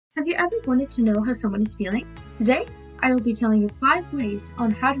Have you ever wanted to know how someone is feeling? Today, I will be telling you 5 ways on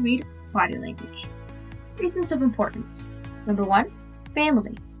how to read body language. Reasons of importance. Number 1,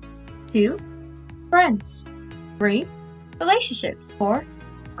 family. 2, friends. 3, relationships. 4,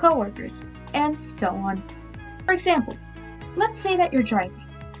 coworkers, and so on. For example, let's say that you're driving.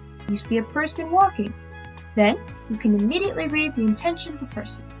 You see a person walking. Then, you can immediately read the intentions of the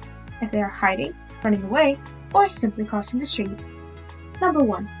person, if they are hiding, running away, or simply crossing the street. Number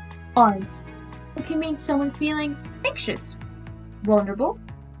 1, arms. It can mean someone feeling anxious, vulnerable,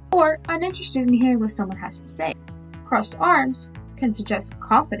 or uninterested in hearing what someone has to say. Crossed arms can suggest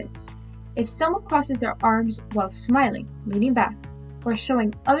confidence. If someone crosses their arms while smiling, leaning back, or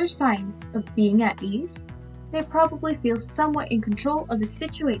showing other signs of being at ease, they probably feel somewhat in control of the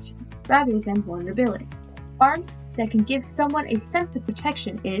situation rather than vulnerability. Arms that can give someone a sense of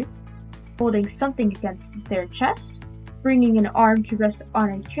protection is holding something against their chest, bringing an arm to rest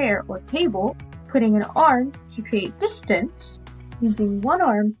on a chair or table, putting an arm to create distance, using one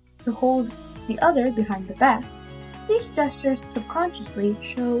arm to hold the other behind the back. These gestures subconsciously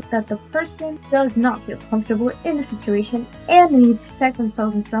show that the person does not feel comfortable in the situation and needs to protect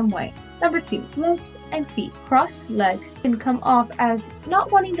themselves in some way. Number 2, legs and feet. Crossed legs can come off as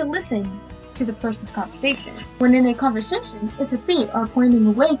not wanting to listen to the person's conversation. When in a conversation, if the feet are pointing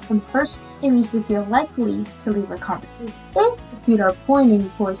away from the person, it means they feel likely to leave a conversation. If the feet are pointing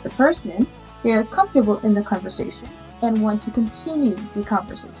towards the person, they are comfortable in the conversation and want to continue the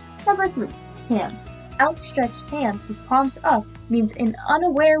conversation. Number 3, hands. Outstretched hands with palms up means an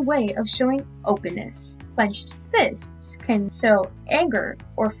unaware way of showing openness. Clenched fists can show anger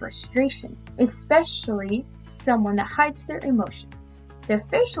or frustration, especially someone that hides their emotions. Their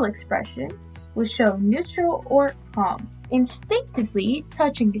facial expressions will show neutral or calm. Instinctively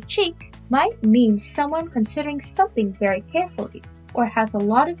touching the cheek might mean someone considering something very carefully or has a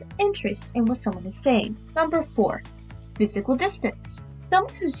lot of interest in what someone is saying. Number 4, physical distance.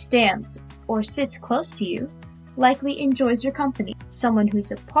 Someone who stands or sits close to you likely enjoys your company. Someone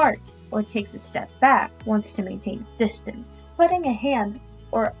who's apart or takes a step back wants to maintain distance. Putting a hand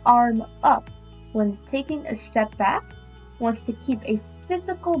or arm up when taking a step back wants to keep a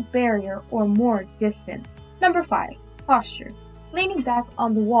physical barrier or more distance. Number 5, posture. Leaning back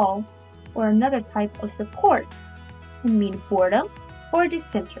on the wall or another type of support can mean boredom or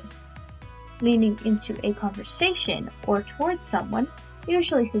disinterest. Leaning into a conversation or towards someone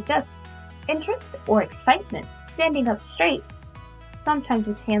usually suggests interest or excitement. Standing up straight, sometimes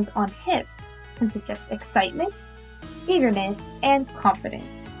with hands on hips, can suggest excitement, eagerness, and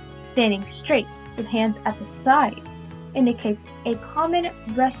confidence. Standing straight with hands at the side indicates a common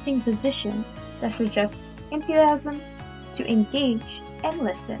resting position that suggests enthusiasm to engage and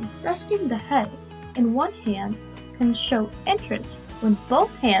listen. Resting the head in one hand can show interest. When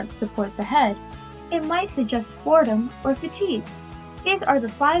both hands support the head, it might suggest boredom or fatigue. These are the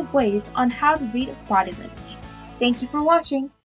 5 ways on how to read body language. Thank you for watching.